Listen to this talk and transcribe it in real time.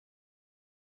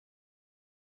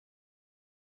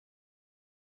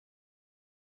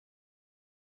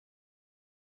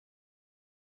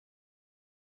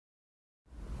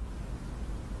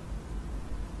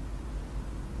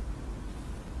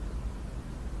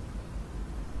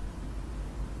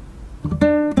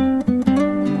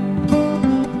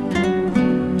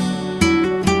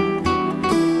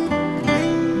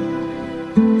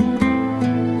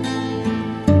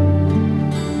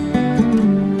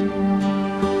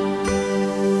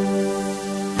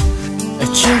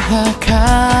只哈卡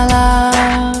拉，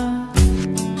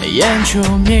眼出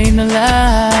面的啦，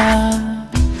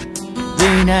对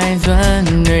奈钻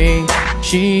对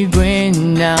习惯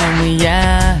那么呀。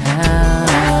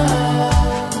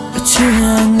只哈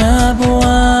那不啊，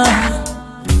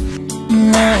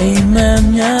那一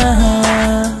门呀，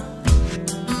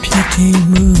偏听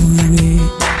木里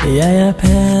呀呀偏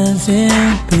心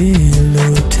比路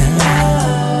他。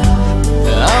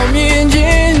เอา面前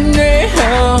对后，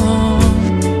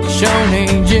手内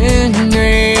真对，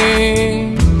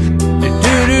嘟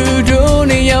嘟嘟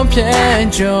你要偏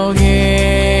就给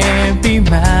闭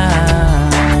嘛。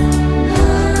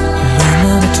那么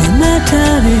听嘛他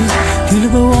的，你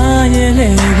不话也来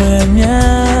不面，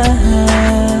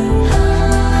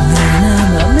那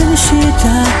么没事的，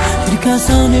你看上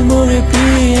你莫来比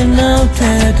那太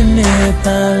的你巴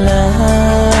拉。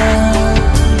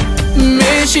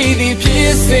ရှိသည်ဖြ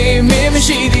စ်စေမင်းမ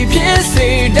ရှိသည်ဖြစ်စေ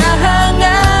ဒါဟာ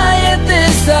ငါရဲ့သ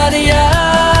စ္စာတ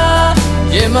ရား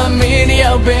ရင်မမင်းတ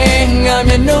ယောက်ပဲငါ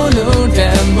မျက်နှာလုံးတ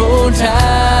န်ဖိုး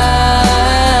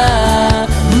ထား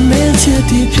မင်းချစ်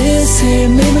သည်ဖြစ်စေ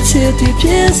မင်းမချစ်သည်ဖြ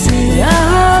စ်စေအာ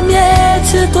မြဲ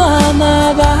ချစ်သွားမှာ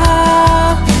ပါ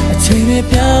အချိန်တွေ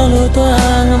ပြောင်းလို့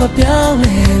သွားငါမပြောင်း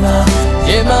လဲပါရ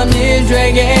င်မမြင်တွေ့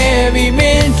ခဲ့ပြီးမ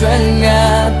င်းတွေ့ငါ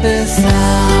သစ္စာ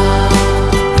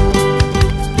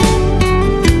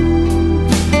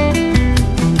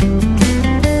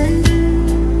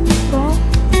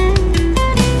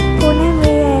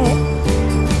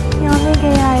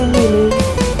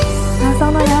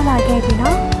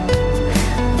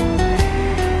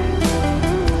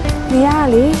နေရ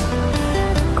လေ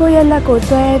ကိုယ့်ရဲ့လက်ကို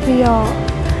တွဲပြီးတော့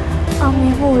အောင်မြ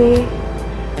င်မှုတွေ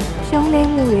ရှုံးနိ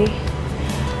မ့်မှုတွေ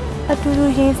အတူတူ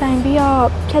ရင်ဆိုင်ပြီးတော့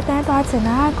ဖြတ်တန်းသွားချင်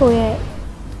တာကိုယ့်ရဲ့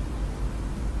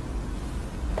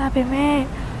ဒါပေမဲ့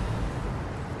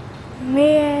မေ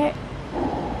ရဲ့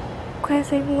ခွဲ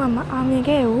စိတ်မှုကမအောင်မြင်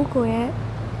ခဲ့ဘူးကိုယ့်ရဲ့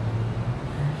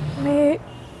မေ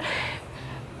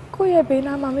ကိုယ့်ရဲ့ဘေး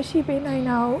နားမှာမရှိပေးနိုင်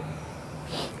တာ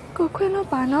ကိုခွင့်လို့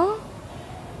ပါနော်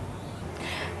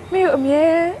မေကိုအမြဲ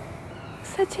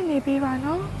ဆက်ချင်နေပေးပါ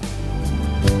နော်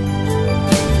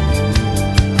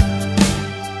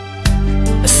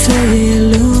အစေ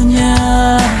လူညာ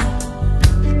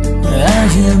အ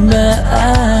ရင်မ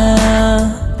အား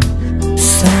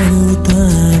ဆိုင်လို့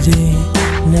တော့ဒီ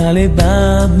နားလေးပါ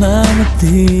မမ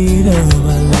သိတော့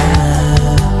ပါ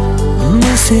လားမ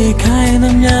စေခိုင်းသ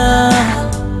မျှ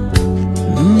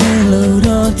မလို့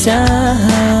တော့ချာ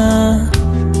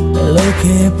လို့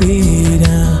ခဲ့ပြီး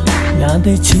တာနာ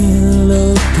တဲ့ချင်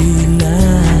လို့ဒီ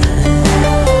လား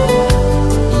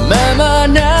မမ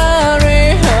နာရီ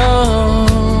ဟော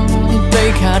သိ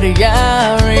ခါရ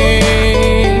ရီ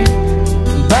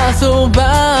ဘာဆို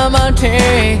ဘာမထဲ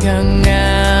ကငါ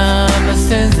မစ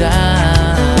င်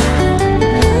စား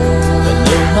ဘယ်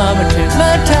လိုမှမထင်မှ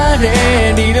တ်ထားတဲ့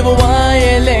ဒီလိုဘဝ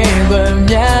ရဲ့လေကွယ်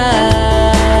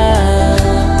များ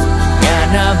ငါ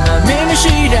နာမမင်းမ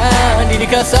ရှိတာဒီ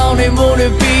ကဆောင်နေမို့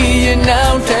လို့ပြီးရင်နော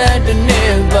က်ထပ်တစ်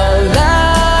နေ့ပါ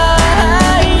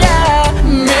လား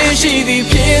မရှိသည်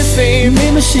ဖြစ်စေမ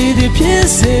င်းမရှိသည်ဖြစ်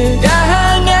စေဒါဟာ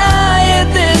ငါရဲ့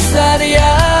သစ္စာတ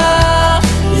ရား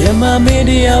ရမမင်း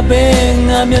တရားပဲ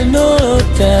ငါမျက်နှာ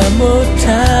တမ်းမို့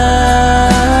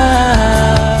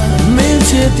ထားမင်း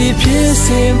ချစ်သည်ဖြစ်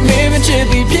စေမင်းမချစ်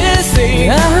သည်ဖြစ်စေ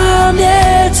ငါမြဲ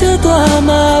ချစ်သွား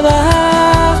မှာပါ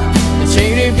အချိ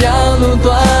န်တွေပြောင်းလို့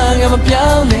သွားငါမပြော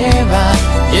င်းလဲပါ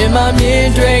ရင်မမြင်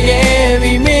တွေ့ခဲ့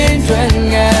ပြီးမင်းတွေ့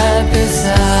ငါသစ္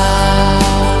စာ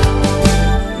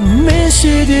မ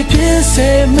ရှိသည်ဖြစ်စေ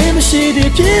မင်းမရှိသ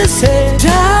ည်ဖြစ်စေ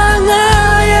ဒါငါ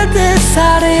ရဲ့သစ္စာ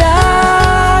တ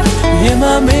ရားရင်မ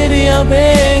မေးရပဲ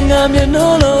ငါမျက်နှာ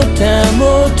လုံးတမ်း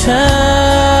မို့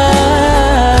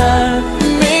ထား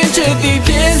မင်းချစ်သည်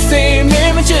ဖြစ်စေမ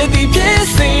င်းမချစ်သည်ဖြစ်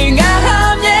စေငါဟာ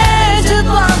မြဲချစ်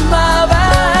သွားမှာပါ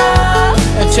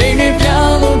အချိန်တွေပြော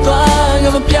င်းလို့သွားငါ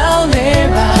မပြောင်းလဲ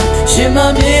ပါရှင်မ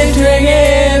မြင်တွေ့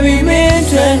ခဲ့ပြီးမင်း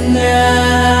တွေ့နာ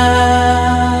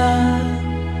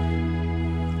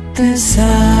သစ္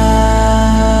စာ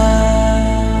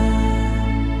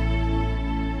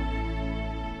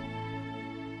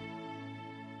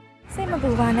စိတ်မပူ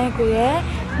ပါနဲ့ကိုရဲ့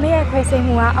မေရဲ့ခွဲစိတ်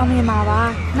မှုကအောင်မြင်ပါပါ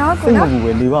နော်ကိုနော်စိတ်မပူ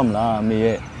ပဲနေပါမလားမေ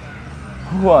ရဲ့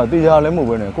ဟိုကတေချာလည်းမဟုတ်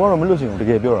ပဲနဲ့ကိုကတော့မလို့ရှိရင်တ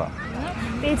ကယ်ပြောတာ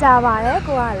တေချာပါတယ်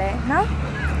ကိုကလည်းနော်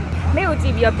မေကိုကြ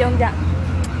ည့်ပြီးတော့ပြုံးကြ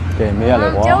ကဲမေရလ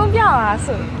ည်းကွာပြုံးပြတာ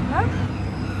ဆိုနော်